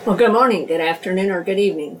Well, good morning, good afternoon, or good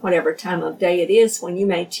evening, whatever time of day it is when you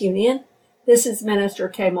may tune in. This is Minister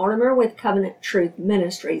Kay Mortimer with Covenant Truth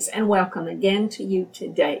Ministries, and welcome again to you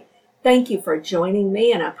today. Thank you for joining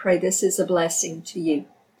me, and I pray this is a blessing to you.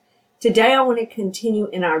 Today I want to continue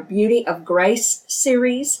in our Beauty of Grace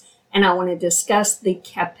series, and I want to discuss the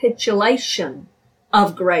capitulation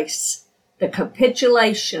of grace. The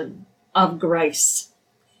capitulation of grace.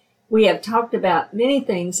 We have talked about many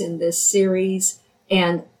things in this series,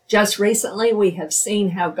 and just recently we have seen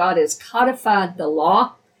how God has codified the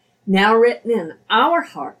law, now written in our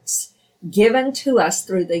hearts, given to us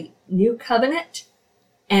through the new covenant,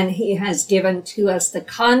 and He has given to us the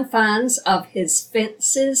confines of His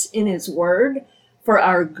fences in His word for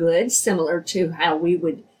our good, similar to how we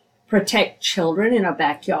would protect children in a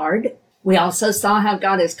backyard. We also saw how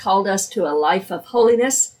God has called us to a life of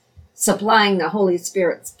holiness, supplying the Holy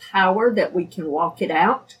Spirit's power that we can walk it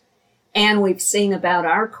out. And we've seen about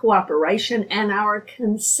our cooperation and our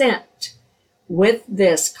consent with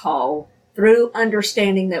this call through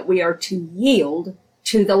understanding that we are to yield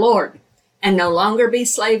to the Lord and no longer be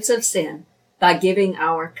slaves of sin by giving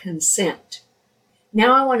our consent.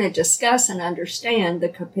 Now I want to discuss and understand the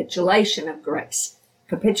capitulation of grace.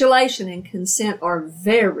 Capitulation and consent are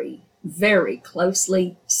very, very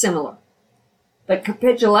closely similar. But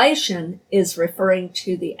capitulation is referring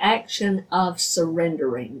to the action of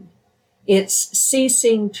surrendering. It's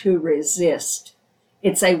ceasing to resist.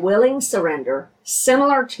 It's a willing surrender,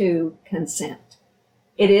 similar to consent.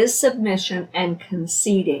 It is submission and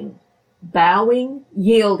conceding, bowing,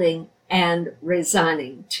 yielding, and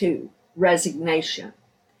resigning to resignation.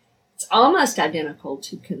 It's almost identical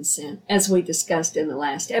to consent, as we discussed in the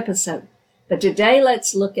last episode. But today,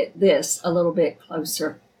 let's look at this a little bit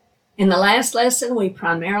closer. In the last lesson, we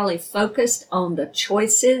primarily focused on the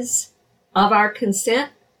choices of our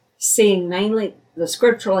consent, seeing mainly the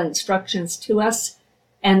scriptural instructions to us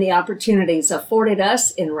and the opportunities afforded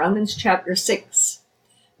us in Romans chapter 6.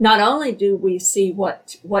 Not only do we see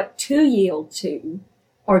what to yield to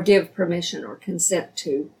or give permission or consent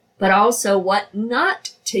to, but also what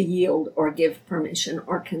not to yield or give permission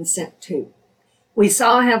or consent to. We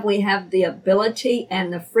saw how we have the ability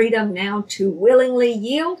and the freedom now to willingly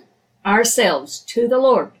yield ourselves to the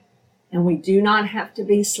Lord, and we do not have to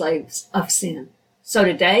be slaves of sin. So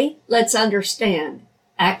today, let's understand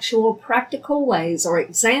actual practical ways or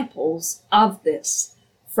examples of this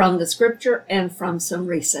from the scripture and from some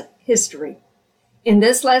recent history. In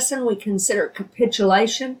this lesson, we consider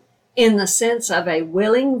capitulation in the sense of a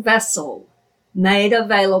willing vessel made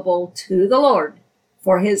available to the Lord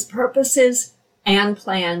for His purposes and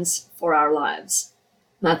plans for our lives.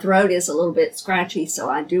 My throat is a little bit scratchy, so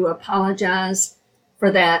I do apologize for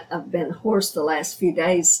that. I've been hoarse the last few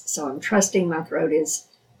days, so I'm trusting my throat is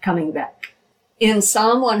coming back. In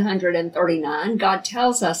Psalm 139, God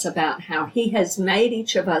tells us about how He has made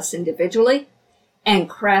each of us individually and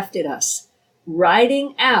crafted us,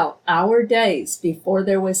 writing out our days before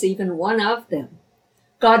there was even one of them.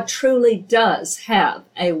 God truly does have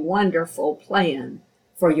a wonderful plan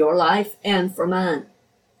for your life and for mine.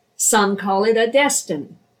 Some call it a destiny,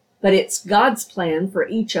 but it's God's plan for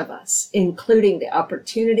each of us, including the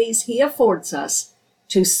opportunities He affords us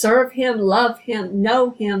to serve Him, love Him,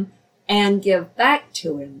 know Him, and give back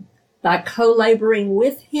to Him by co-laboring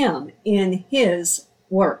with Him in His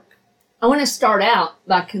work. I want to start out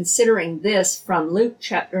by considering this from Luke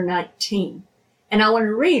chapter 19, and I want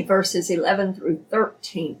to read verses 11 through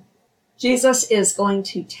 13. Jesus is going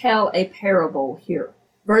to tell a parable here.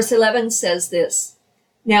 Verse 11 says this,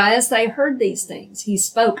 "Now as they heard these things, He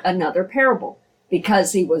spoke another parable,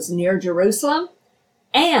 because He was near Jerusalem,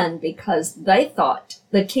 and because they thought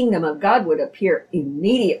the kingdom of God would appear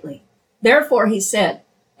immediately. Therefore He said,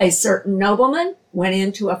 a certain nobleman went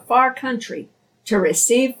into a far country to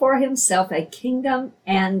receive for himself a kingdom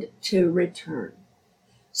and to return.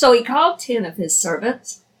 So he called 10 of his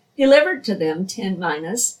servants, delivered to them 10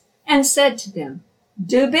 minas, and said to them,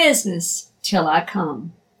 do business till I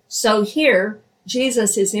come." So here,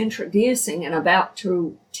 Jesus is introducing and about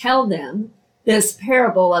to tell them this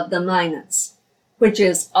parable of the minas, which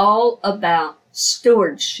is all about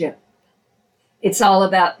stewardship. It's all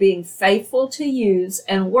about being faithful to use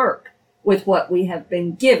and work with what we have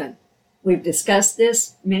been given. We've discussed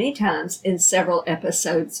this many times in several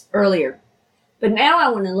episodes earlier. But now I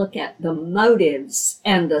want to look at the motives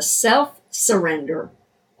and the self-surrender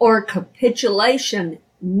or capitulation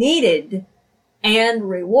needed and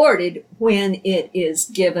rewarded when it is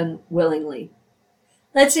given willingly.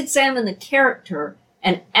 Let's examine the character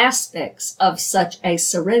and aspects of such a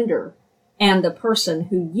surrender and the person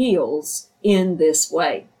who yields in this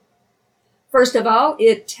way. First of all,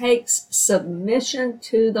 it takes submission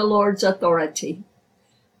to the Lord's authority,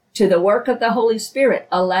 to the work of the Holy Spirit,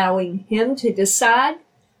 allowing Him to decide,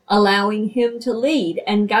 allowing Him to lead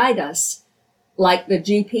and guide us, like the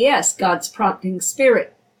GPS, God's prompting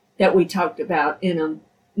spirit, that we talked about in a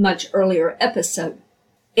much earlier episode.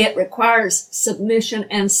 It requires submission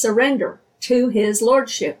and surrender to His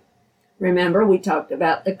Lordship. Remember, we talked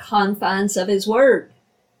about the confines of His Word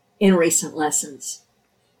in recent lessons.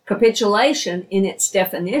 Capitulation, in its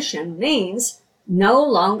definition, means no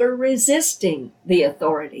longer resisting the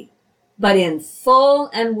authority, but in full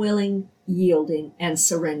and willing yielding and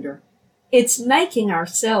surrender. It's making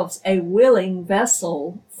ourselves a willing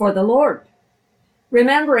vessel for the Lord,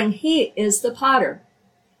 remembering He is the potter.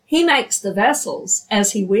 He makes the vessels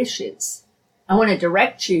as He wishes. I want to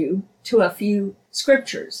direct you to a few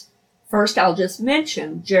scriptures. First, I'll just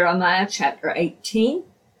mention Jeremiah chapter 18.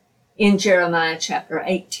 In Jeremiah chapter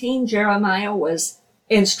 18, Jeremiah was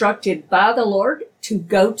instructed by the Lord to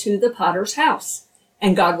go to the potter's house,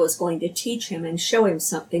 and God was going to teach him and show him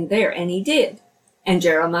something there, and He did. And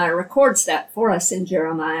Jeremiah records that for us in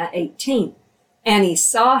Jeremiah 18. And he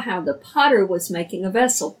saw how the potter was making a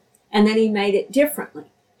vessel, and then he made it differently.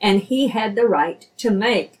 And he had the right to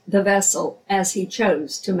make the vessel as he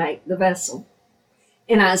chose to make the vessel.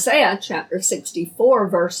 In Isaiah chapter 64,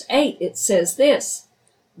 verse 8, it says this,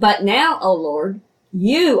 "But now, O Lord,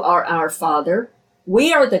 you are our Father,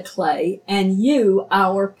 we are the clay, and you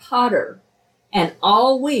our potter, and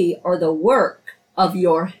all we are the work of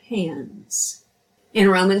your hands." In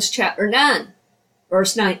Romans chapter 9,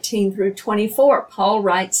 verse 19 through 24, Paul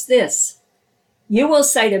writes this, "You will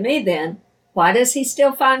say to me then, why does he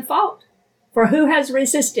still find fault? For who has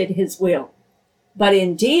resisted his will? But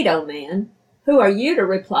indeed, O man, who are you to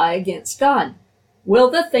reply against God?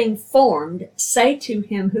 Will the thing formed say to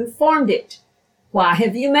him who formed it, why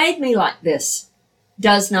have you made me like this?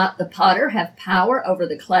 Does not the potter have power over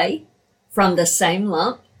the clay from the same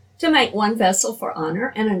lump to make one vessel for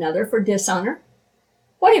honor and another for dishonor?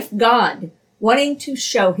 What if God, wanting to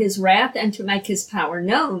show His wrath and to make His power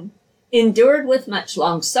known, endured with much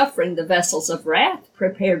long suffering the vessels of wrath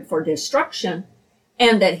prepared for destruction,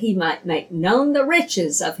 and that He might make known the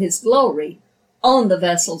riches of His glory on the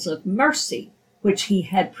vessels of mercy, which He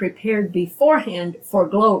had prepared beforehand for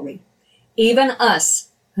glory, even us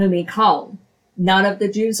whom He called, not of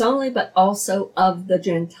the Jews only, but also of the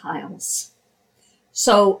Gentiles."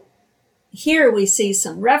 So here we see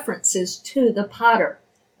some references to the potter.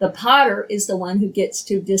 The potter is the one who gets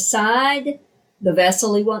to decide the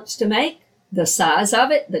vessel he wants to make, the size of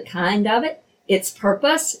it, the kind of it, its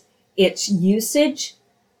purpose, its usage,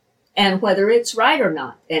 and whether it's right or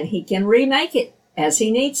not. And he can remake it as he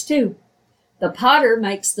needs to. The potter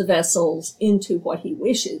makes the vessels into what he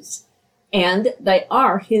wishes, and they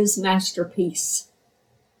are his masterpiece.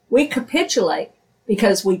 We capitulate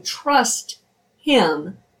because we trust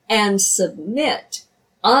Him and submit,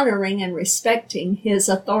 honoring and respecting His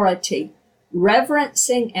authority,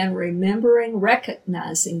 reverencing and remembering,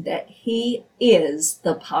 recognizing that He is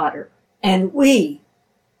the potter and we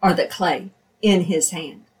are the clay in His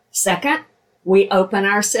hand. Second, we open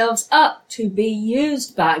ourselves up to be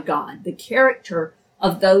used by God. The character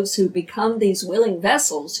of those who become these willing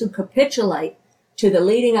vessels who capitulate to the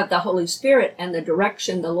leading of the Holy Spirit and the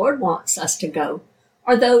direction the Lord wants us to go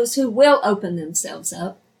are those who will open themselves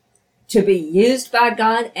up to be used by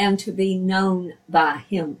God and to be known by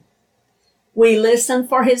Him. We listen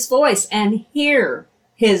for His voice and hear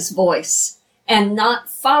His voice and not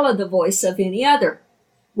follow the voice of any other.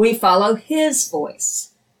 We follow His voice.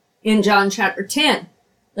 In John chapter 10,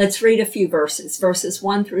 let's read a few verses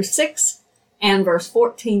 1 through 6 and verse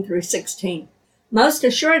 14 through 16. "Most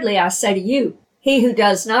assuredly I say to you, he who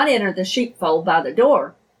does not enter the sheepfold by the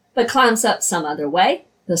door, but climbs up some other way,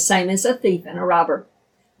 the same is a thief and a robber.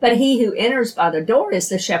 But he who enters by the door is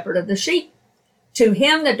the shepherd of the sheep. To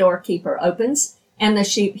him the doorkeeper opens, and the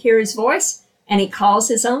sheep hear his voice, and he calls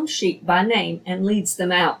his own sheep by name and leads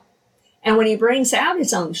them out. And when he brings out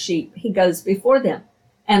his own sheep, he goes before them,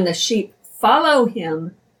 and the sheep follow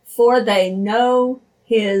him, for they know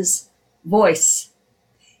his voice.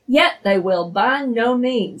 Yet they will by no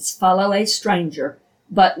means follow a stranger,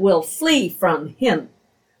 but will flee from him,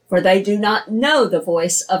 for they do not know the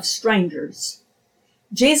voice of strangers."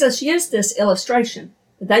 Jesus used this illustration,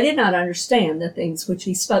 but they did not understand the things which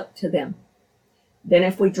He spoke to them. Then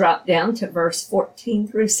if we drop down to verse 14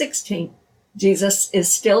 through 16, Jesus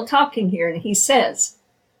is still talking here, and He says,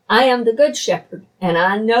 "I am the good shepherd, and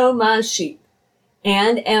I know my sheep,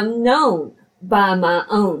 and am known by my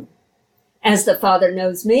own. As the Father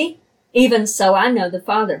knows me, even so I know the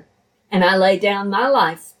Father, and I lay down my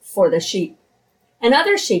life for the sheep. And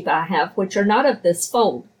other sheep I have, which are not of this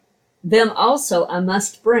fold. Them also I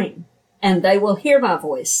must bring, and they will hear my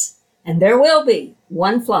voice. And there will be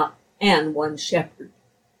one flock and one shepherd.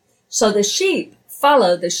 So the sheep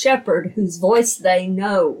follow the shepherd whose voice they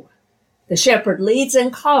know. The shepherd leads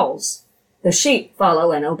and calls. The sheep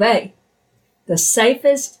follow and obey. The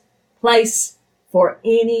safest place for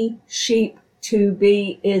any sheep to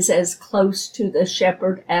be is as close to the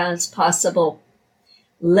shepherd as possible.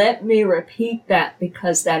 Let me repeat that,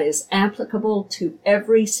 because that is applicable to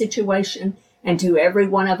every situation and to every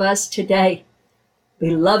one of us today.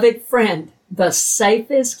 Beloved friend, the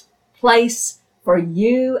safest place for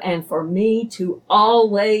you and for me to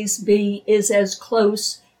always be is as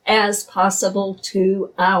close as possible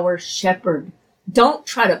to our shepherd. Don't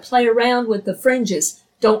try to play around with the fringes.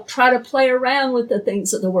 Don't try to play around with the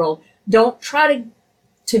things of the world. Don't try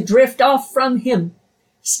to drift off from him.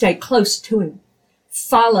 Stay close to him.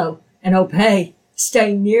 Follow and obey.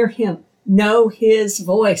 Stay near him. Know his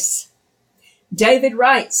voice. David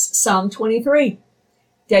writes, Psalm 23,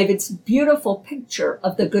 David's beautiful picture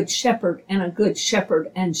of the good shepherd and a good shepherd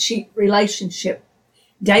and sheep relationship.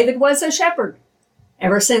 David was a shepherd.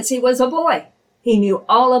 Ever since he was a boy, he knew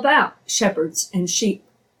all about shepherds and sheep.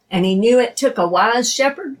 And he knew it took a wise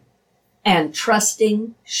shepherd and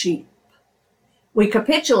trusting sheep. We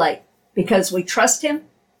capitulate because we trust him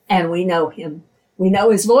and we know him. We know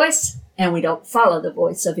his voice and we don't follow the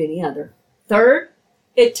voice of any other. Third,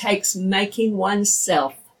 it takes making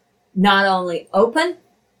oneself not only open,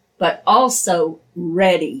 but also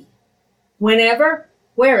ready. Whenever,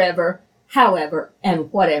 wherever, however,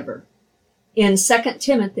 and whatever. In 2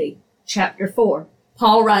 Timothy chapter 4,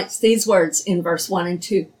 Paul writes these words in verse 1 and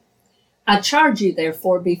 2. I charge you,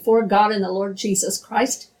 therefore, before God and the Lord Jesus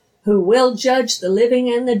Christ, who will judge the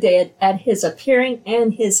living and the dead at his appearing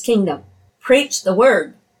and his kingdom. Preach the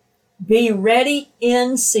word. Be ready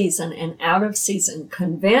in season and out of season.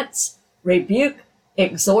 Convince, rebuke,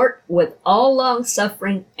 exhort with all long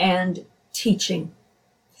suffering and teaching.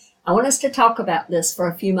 I want us to talk about this for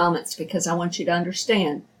a few moments because I want you to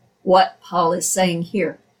understand what Paul is saying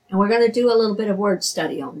here. And we're going to do a little bit of word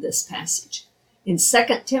study on this passage. In 2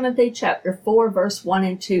 Timothy chapter 4, verse 1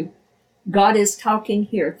 and 2, God is talking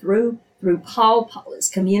here through Paul. Paul is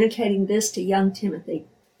communicating this to young Timothy,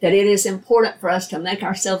 that it is important for us to make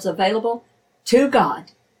ourselves available to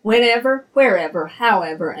God whenever, wherever,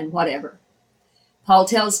 however, and whatever. Paul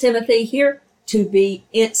tells Timothy here to be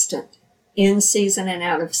instant, in season and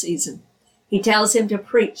out of season. He tells him to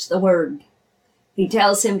preach the word. He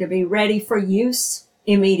tells him to be ready for use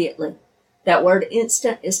immediately. That word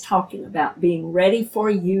instant is talking about being ready for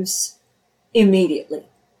use immediately.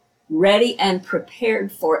 Ready and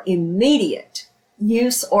prepared for immediate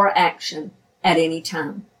use or action at any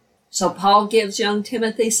time. So Paul gives young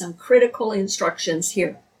Timothy some critical instructions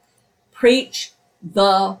here. Preach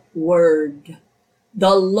the word,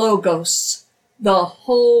 the logos, the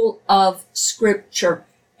whole of Scripture,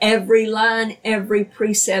 every line, every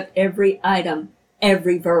precept, every item,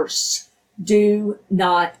 every verse. Do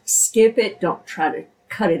not skip it. Don't try to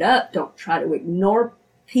cut it up. Don't try to ignore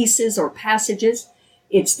pieces or passages.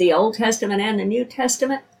 It's the Old Testament and the New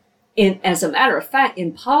Testament. As a matter of fact,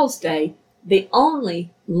 in Paul's day, the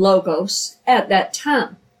only logos at that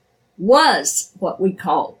time was what we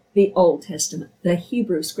call the Old Testament, the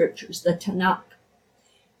Hebrew Scriptures, the Tanakh.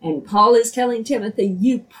 And Paul is telling Timothy,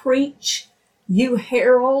 you preach, you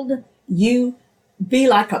herald, you be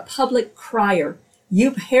like a public crier.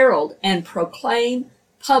 You herald and proclaim,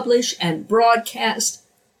 publish and broadcast,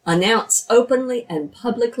 announce openly and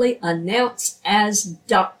publicly, announce as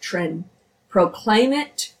doctrine. Proclaim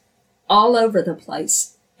it all over the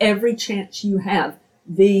place, every chance you have.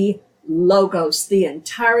 The Logos, the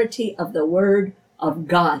entirety of the Word of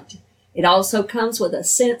God. It also comes with a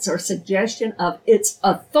sense or suggestion of its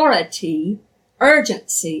authority,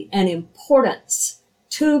 urgency, and importance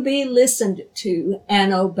to be listened to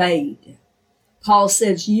and obeyed. Paul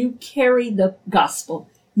says you carry the gospel.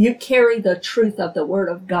 You carry the truth of the Word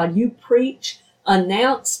of God. You preach,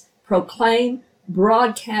 announce, proclaim,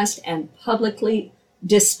 broadcast, and publicly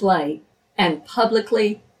display and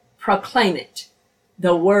publicly proclaim it.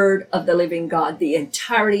 The Word of the living God, the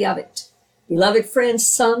entirety of it. Beloved friends,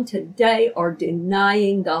 some today are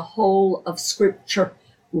denying the whole of Scripture.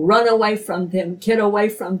 Run away from them. Get away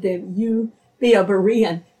from them. You be a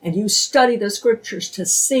Berean and you study the Scriptures to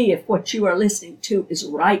see if what you are listening to is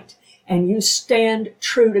right, and you stand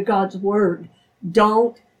true to God's Word.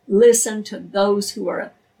 Don't listen to those who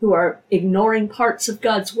are ignoring parts of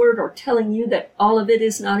God's Word or telling you that all of it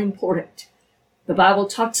is not important. The Bible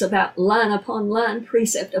talks about line upon line,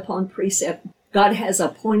 precept upon precept. God has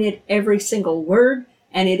appointed every single word,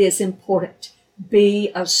 and it is important.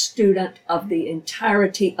 Be a student of the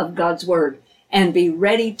entirety of God's word and be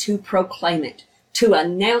ready to proclaim it, to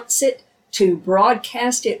announce it, to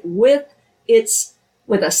broadcast it with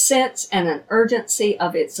a sense and an urgency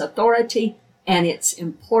of its authority and its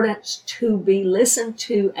importance to be listened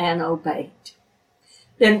to and obeyed.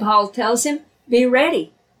 Then Paul tells him, be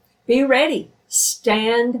ready,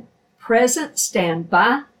 stand present, stand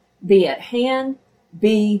by, be at hand,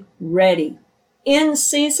 be ready, in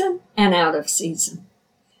season and out of season.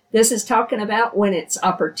 This is talking about when it's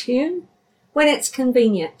opportune, when it's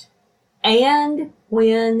convenient, and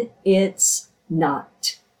when it's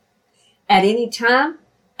not. At any time,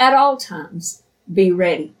 at all times, be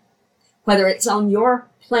ready. Whether it's on your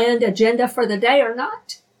planned agenda for the day or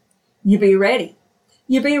not, you be ready.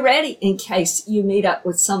 You be ready in case you meet up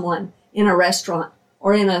with someone in a restaurant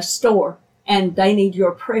or in a store and they need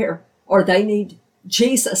your prayer or they need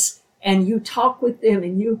Jesus, and you talk with them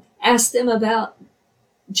and you ask them about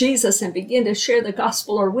Jesus and begin to share the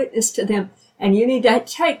gospel or witness to them. And you need to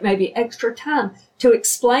take maybe extra time to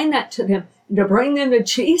explain that to them and to bring them to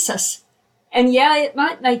Jesus. And yeah, it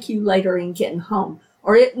might make you later in getting home,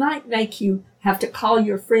 or it might make you have to call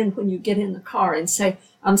your friend when you get in the car and say,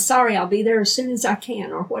 I'm sorry, I'll be there as soon as I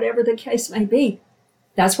can, or whatever the case may be.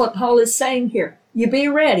 That's what Paul is saying here. You be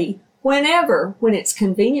ready when it's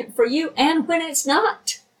convenient for you and when it's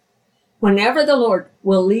not. Whenever the Lord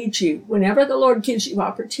will lead you, whenever the Lord gives you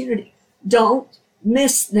opportunity, don't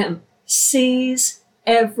miss them. Seize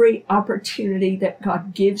every opportunity that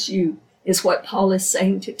God gives you, is what Paul is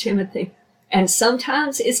saying to Timothy. And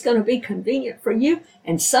sometimes it's going to be convenient for you,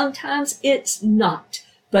 and sometimes it's not.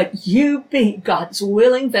 But you be God's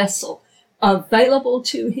willing vessel, available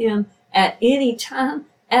to him at any time,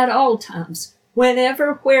 at all times,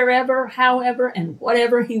 whenever, wherever, however, and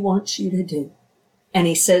whatever he wants you to do. And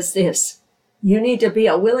he says this, you need to be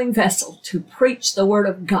a willing vessel to preach the word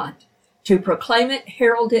of God, to proclaim it,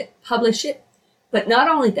 herald it, publish it, but not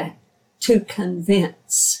only that, to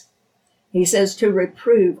convince. He says to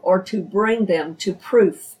reprove or to bring them to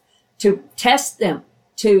proof, to test them,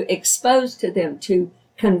 to expose to them, to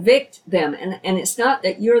convict them. And it's not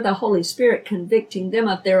that you're the Holy Spirit convicting them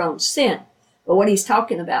of their own sin. But what he's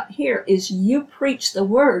talking about here is you preach the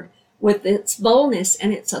word with its boldness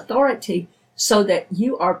and its authority so that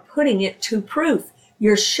you are putting it to proof.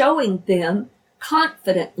 You're showing them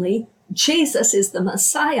confidently Jesus is the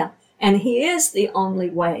Messiah and he is the only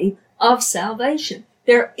way of salvation.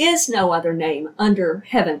 There is no other name under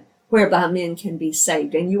heaven whereby men can be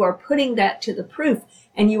saved. And you are putting that to the proof,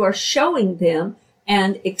 and you are showing them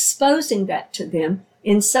and exposing that to them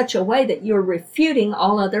in such a way that you're refuting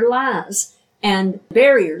all other lies and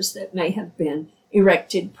barriers that may have been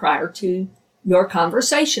erected prior to your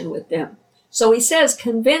conversation with them. So he says,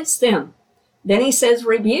 convince them. Then he says,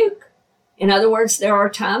 rebuke. In other words, there are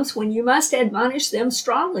times when you must admonish them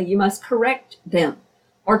strongly. You must correct them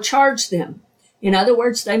or charge them. In other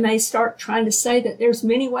words, they may start trying to say that there's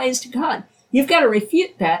many ways to God. You've got to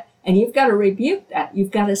refute that, and you've got to rebuke that. You've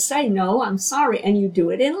got to say, no, I'm sorry, and you do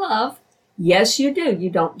it in love. Yes, you do. You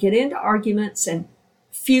don't get into arguments and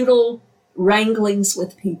futile wranglings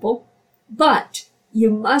with people, but you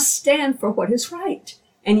must stand for what is right.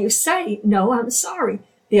 And you say, no, I'm sorry.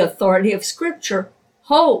 The authority of Scripture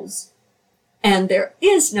holds, and there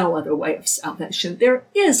is no other way of salvation. There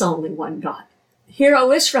is only one God. Hear,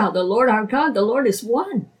 O Israel, the Lord our God, the Lord is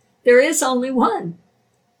one. There is only one.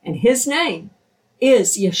 And his name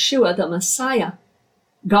is Yeshua the Messiah,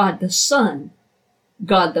 God the Son,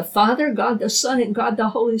 God the Father, God the Son, and God the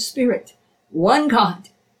Holy Spirit. One God,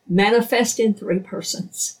 manifest in three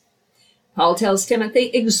persons. Paul tells Timothy,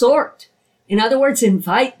 exhort. In other words,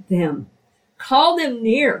 invite them. Call them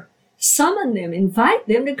near. Summon them. Invite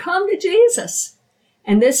them to come to Jesus.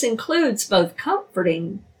 And this includes both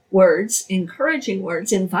comforting words, encouraging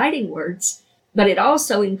words, inviting words, but it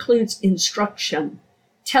also includes instruction,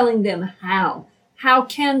 telling them how. How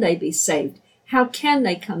can they be saved? How can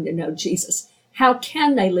they come to know Jesus? How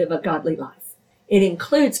can they live a godly life? It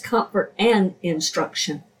includes comfort and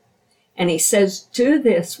instruction. And he says, do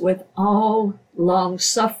this with all long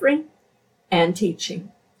suffering and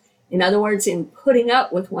teaching. In other words, in putting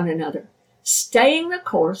up with one another, staying the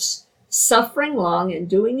course, suffering long and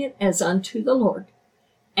doing it as unto the Lord,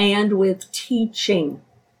 and with teaching,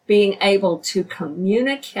 being able to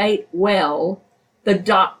communicate well the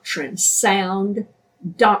doctrine, sound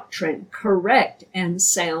doctrine, correct and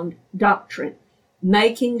sound doctrine,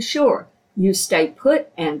 making sure you stay put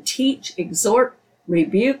and teach, exhort,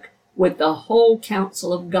 rebuke with the whole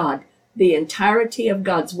counsel of God, the entirety of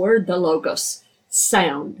God's word, the Logos,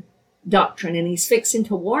 sound doctrine. And he's fixing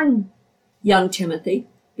to warn young Timothy,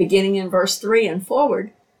 beginning in verse 3 and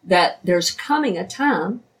forward, that there's coming a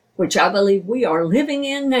time, which I believe we are living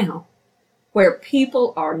in now, where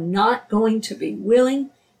people are not going to be willing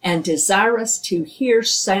and desirous to hear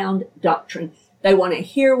sound doctrine. They want to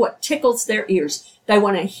hear what tickles their ears. They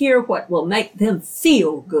want to hear what will make them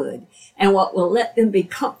feel good and what will let them be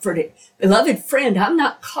comforted. Beloved friend, I'm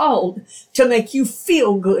not called to make you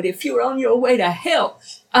feel good if you're on your way to hell.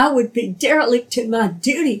 I would be derelict in my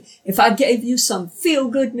duty if I gave you some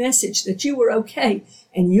feel-good message that you were okay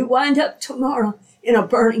and you wind up tomorrow in a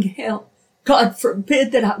burning hell. God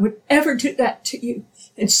forbid that I would ever do that to you.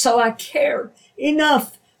 And so I care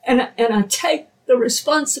enough and I take the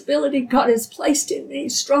responsibility God has placed in me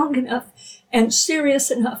strong enough and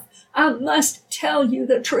serious enough. I must tell you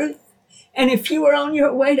the truth. And if you are on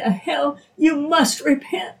your way to hell, you must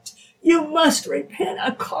repent. You must repent.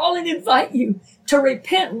 I call and invite you to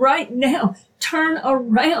repent right now. Turn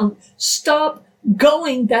around. Stop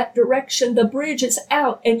going that direction. The bridge is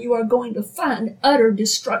out and you are going to find utter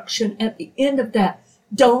destruction at the end of that.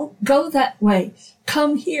 Don't go that way.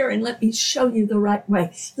 Come here and let me show you the right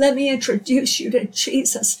way. Let me introduce you to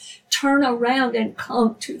Jesus. Turn around and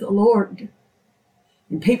come to the Lord.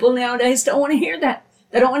 And people nowadays don't want to hear that.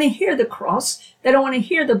 They don't want to hear the cross. They don't want to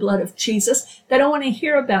hear the blood of Jesus. They don't want to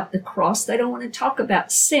hear about the cross. They don't want to talk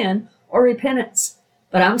about sin or repentance.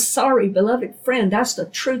 But I'm sorry, beloved friend, that's the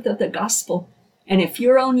truth of the gospel. And if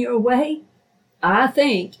you're on your way, I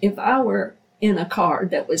think if I were in a car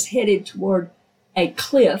that was headed toward a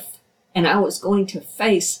cliff and I was going to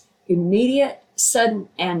face immediate, sudden,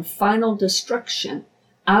 and final destruction,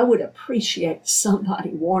 I would appreciate somebody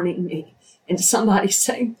warning me and somebody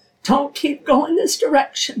saying, don't keep going this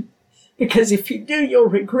direction, because if you do, you'll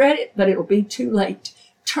regret it, but it'll be too late.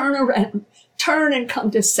 Turn around, turn and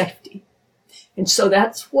come to safety. And so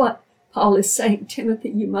that's what Paul is saying, Timothy,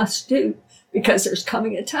 you must do, because there's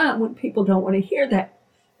coming a time when people don't want to hear that.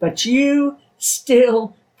 But you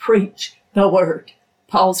still preach the word.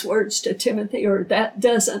 Paul's words to Timothy are, that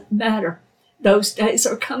doesn't matter. Those days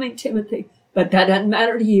are coming, Timothy, but that doesn't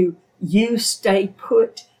matter to you. You stay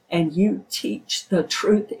put and you teach the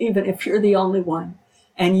truth, even if you're the only one.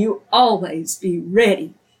 And you always be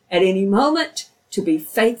ready at any moment to be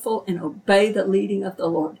faithful and obey the leading of the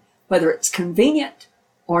Lord, whether it's convenient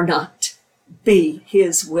or not. Be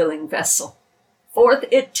his willing vessel. Fourth,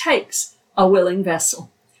 it takes a willing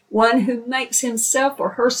vessel, one who makes himself or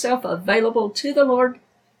herself available to the Lord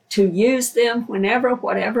to use them whenever,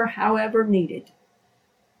 whatever, however needed.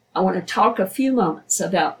 I want to talk a few moments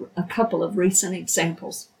about a couple of recent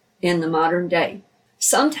examples in the modern day.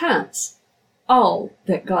 Sometimes all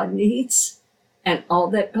that God needs and all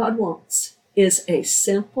that God wants is a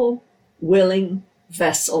simple, willing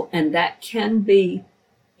vessel, and that can be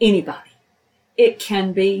anybody. It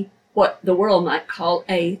can be what the world might call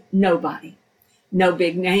a nobody. No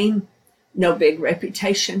big name, no big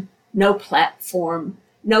reputation, no platform,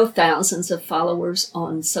 no thousands of followers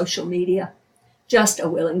on social media, just a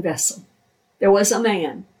willing vessel. There was a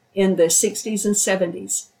man in the 60s and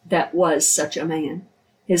 70s that was such a man.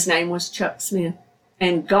 His name was Chuck Smith,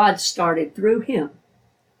 and God started through him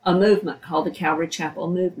a movement called the Calvary Chapel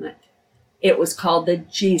Movement. It was called the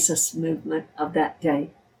Jesus Movement of that day.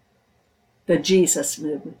 The Jesus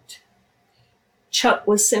Movement. Chuck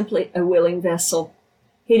was simply a willing vessel.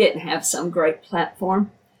 He didn't have some great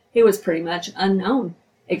platform. He was pretty much unknown,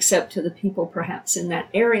 except to the people perhaps in that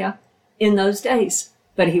area in those days,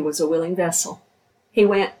 but he was a willing vessel. He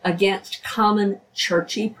went against common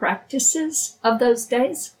churchy practices of those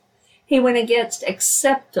days. He went against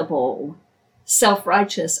acceptable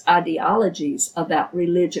self-righteous ideologies about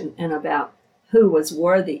religion and about who was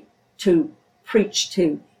worthy to preach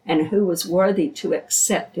to and who was worthy to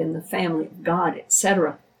accept in the family of God,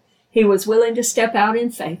 etc. He was willing to step out in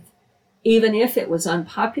faith, even if it was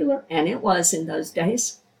unpopular, and it was in those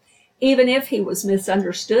days. Even if he was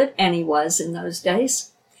misunderstood, and he was in those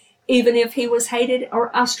days. Even if he was hated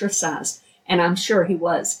or ostracized, and I'm sure he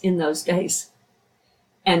was in those days.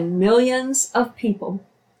 And millions of people,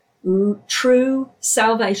 true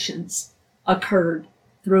salvations occurred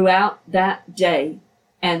throughout that day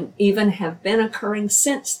and even have been occurring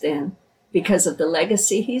since then because of the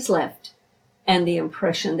legacy he's left and the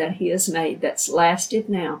impression that he has made that's lasted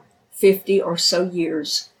now 50 or so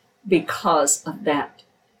years because of that.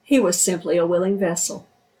 He was simply a willing vessel.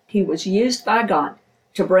 He was used by God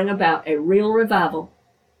to bring about a real revival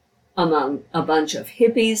among a bunch of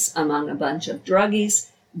hippies, among a bunch of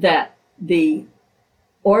druggies that the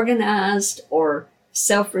organized or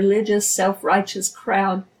self-religious, self-righteous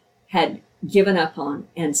crowd had given up on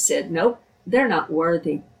and said, nope, they're not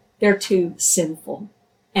worthy. They're too sinful.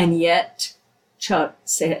 And yet, Chuck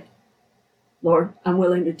said, Lord, I'm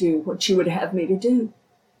willing to do what you would have me to do.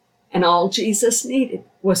 And all Jesus needed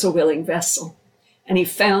was a willing vessel. And he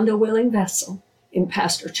found a willing vessel in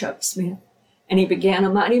Pastor Chuck Smith. And he began a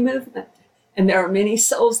mighty movement. And there are many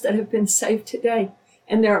souls that have been saved today.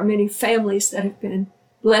 And there are many families that have been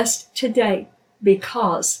blessed today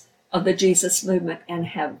because of the Jesus movement and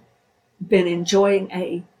have been enjoying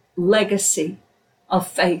a legacy of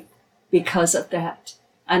faith because of that.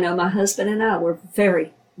 I know my husband and I were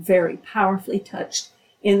very, very powerfully touched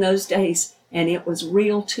in those days, and it was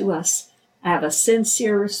real to us. I have a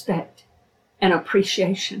sincere respect and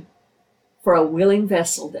appreciation for a willing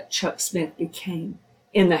vessel that Chuck Smith became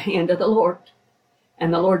in the hand of the Lord.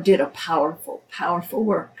 And the Lord did a powerful, powerful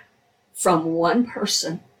work from one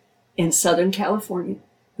person in Southern California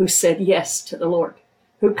who said yes to the Lord,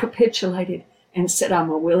 who capitulated and said, I'm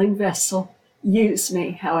a willing vessel. Use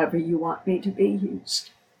me however you want me to be used.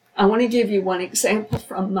 I want to give you one example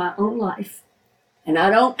from my own life, and I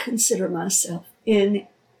don't consider myself in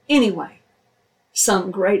any way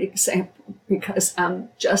some great example because I'm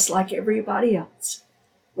just like everybody else.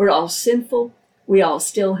 We're all sinful. We all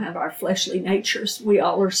still have our fleshly natures. We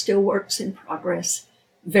all are still works in progress,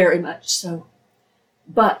 very much so.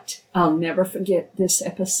 But I'll never forget this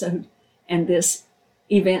episode and this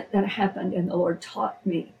event that happened, and the Lord taught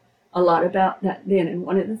me a lot about that then. And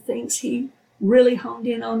one of the things he really honed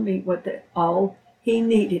in on me was that all he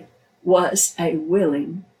needed was a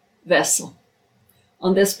willing vessel.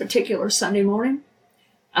 On this particular Sunday morning,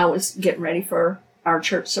 I was getting ready for our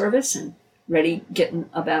church service and getting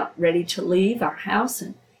about ready to leave our house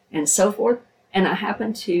and so forth. And I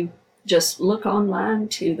happened to just look online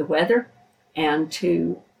to the weather and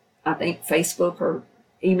to, I think, Facebook or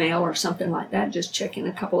email or something like that, just checking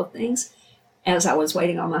a couple of things as I was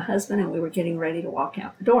waiting on my husband and we were getting ready to walk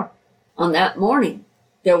out the door. On that morning,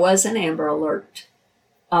 there was an Amber Alert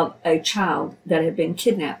of a child that had been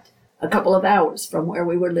kidnapped a couple of hours from where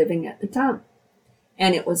we were living at the time.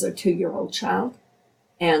 And it was a 2-year-old child,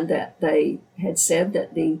 and that they had said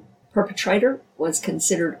that the perpetrator was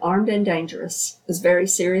considered armed and dangerous. It was a very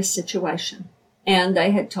serious situation. And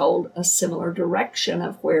they had told a similar direction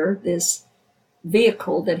of where this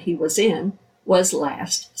vehicle that he was in was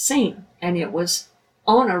last seen. And it was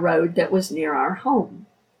on a road that was near our home.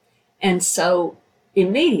 And so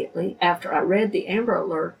immediately after I read the Amber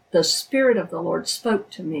Alert, the Spirit of the Lord spoke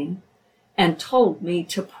to me and told me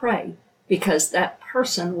to pray because that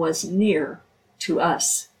person was near to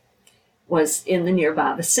us, was in the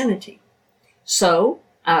nearby vicinity. So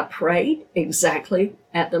I prayed exactly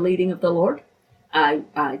at the leading of the Lord.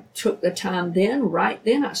 I took the time right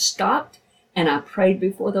then, I stopped and I prayed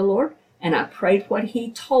before the Lord, and I prayed what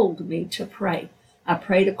he told me to pray. I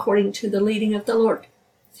prayed according to the leading of the Lord.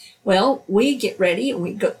 Well, we get ready and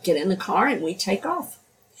we get in the car and we take off.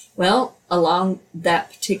 Well, along that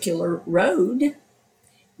particular road,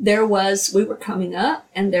 we were coming up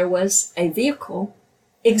and there was a vehicle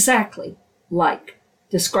exactly like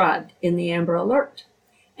described in the Amber Alert.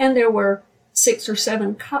 And there were 6 or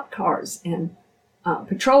 7 cop cars and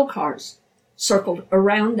patrol cars circled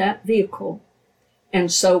around that vehicle.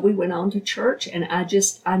 And so we went on to church, and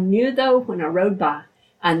I knew though when I rode by,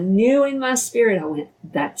 I knew in my spirit, I went,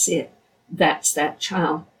 that's it. That's that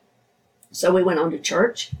child. So we went on to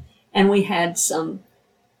church, and we had some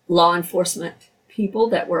law enforcement people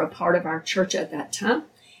that were a part of our church at that time,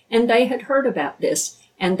 and they had heard about this,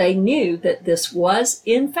 and they knew that this was,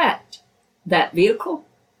 in fact, that vehicle,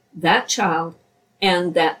 that child,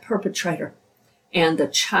 and that perpetrator. And the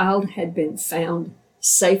child had been found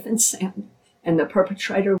safe and sound, and the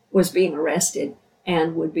perpetrator was being arrested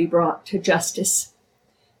and would be brought to justice.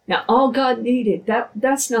 Now, all God needed,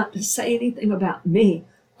 that's not to say anything about me,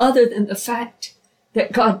 other than the fact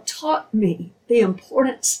that God taught me the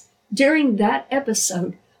importance during that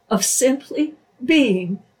episode of simply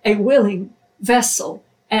being a willing vessel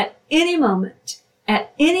at any moment,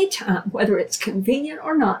 at any time, whether it's convenient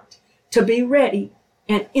or not, to be ready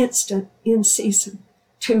and instant in season,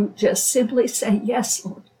 to just simply say, yes,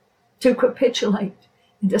 Lord, to capitulate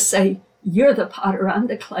and to say, you're the potter, I'm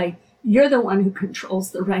the clay, you're the one who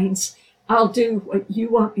controls the reins. I'll do what you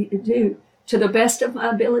want me to do to the best of my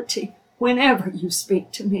ability whenever you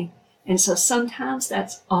speak to me. And so sometimes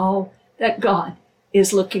that's all that God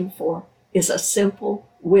is looking for, is a simple,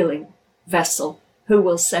 willing vessel who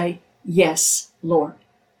will say, yes, Lord,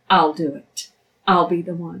 I'll do it. I'll be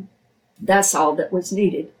the one. That's all that was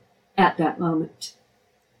needed at that moment.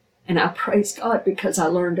 And I praise God because I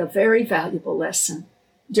learned a very valuable lesson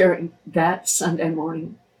during that Sunday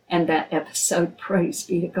morning and that episode. Praise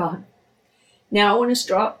be to God. Now I want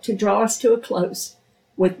to draw us to a close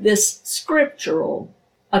with this scriptural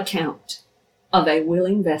account of a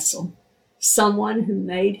willing vessel, someone who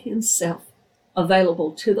made himself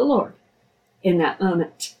available to the Lord in that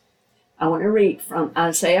moment. I want to read from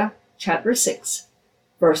Isaiah chapter 6,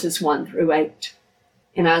 verses 1 through 8.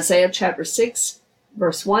 In Isaiah chapter 6,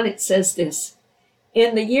 verse 1, it says this: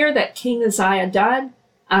 In the year that King Uzziah died,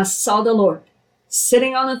 I saw the Lord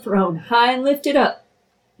sitting on a throne, high and lifted up,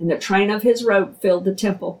 and the train of his robe filled the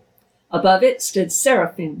temple. Above it stood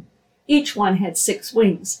seraphim. Each one had 6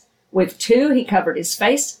 wings. With 2 he covered his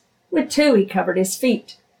face, with 2 he covered his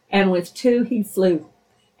feet, and with 2 he flew.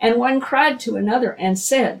 And one cried to another and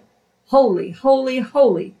said, Holy, holy,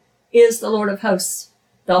 holy is the Lord of hosts.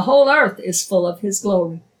 The whole earth is full of his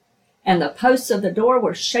glory. And the posts of the door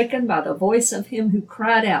were shaken by the voice of him who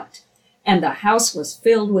cried out, and the house was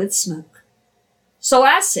filled with smoke. So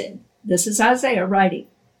I said, this is Isaiah writing,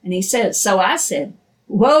 and he says, So I said,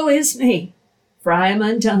 Woe is me, for I am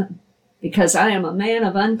undone, because I am a man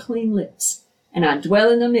of unclean lips, and I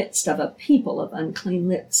dwell in the midst of a people of unclean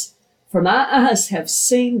lips. For my eyes have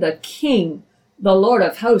seen the King, the Lord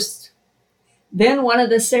of hosts. Then one of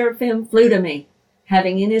the seraphim flew to me,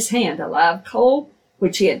 having in his hand a live coal,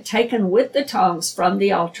 which he had taken with the tongs from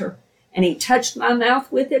the altar. And he touched my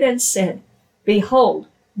mouth with it and said, Behold,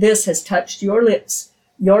 this has touched your lips.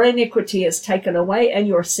 Your iniquity is taken away and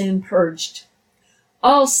your sin purged.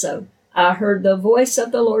 Also I heard the voice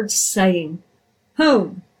of the Lord saying,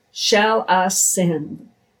 Whom shall I send?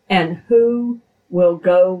 And who will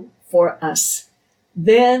go for us?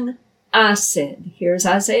 Then I said, here's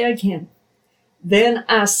Isaiah again. Then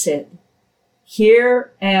I said,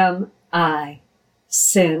 Here am I,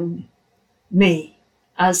 send me.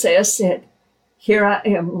 Isaiah said, Here I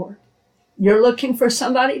am, Lord. You're looking for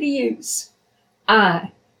somebody to use.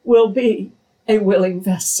 I will be a willing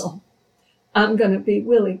vessel. I'm going to be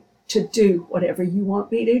willing to do whatever you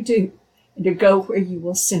want me to do and to go where you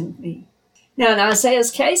will send me. Now, in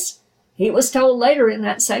Isaiah's case, he was told later in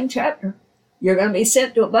that same chapter, you're going to be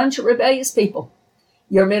sent to a bunch of rebellious people.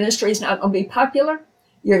 Your ministry is not going to be popular.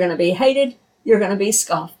 You're going to be hated. You're going to be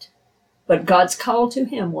scoffed. But God's call to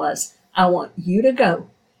him was, I want you to go,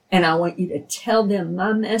 and I want you to tell them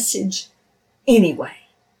my message anyway.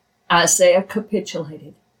 Isaiah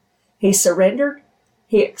capitulated. He surrendered.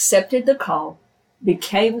 He accepted the call,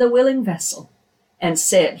 became the willing vessel, and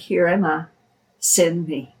said, Here am I, send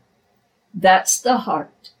me. That's the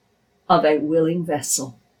heart of a willing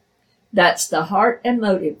vessel. That's the heart and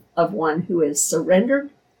motive of one who is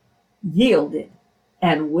surrendered, yielded,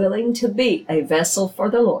 and willing to be a vessel for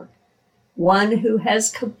the Lord. One who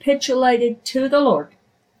has capitulated to the Lord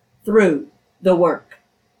through the work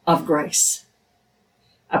of grace.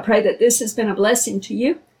 I pray that this has been a blessing to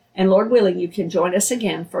you, and Lord willing, you can join us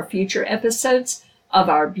again for future episodes of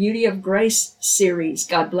our Beauty of Grace series.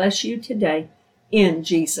 God bless you today in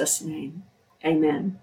Jesus' name. Amen.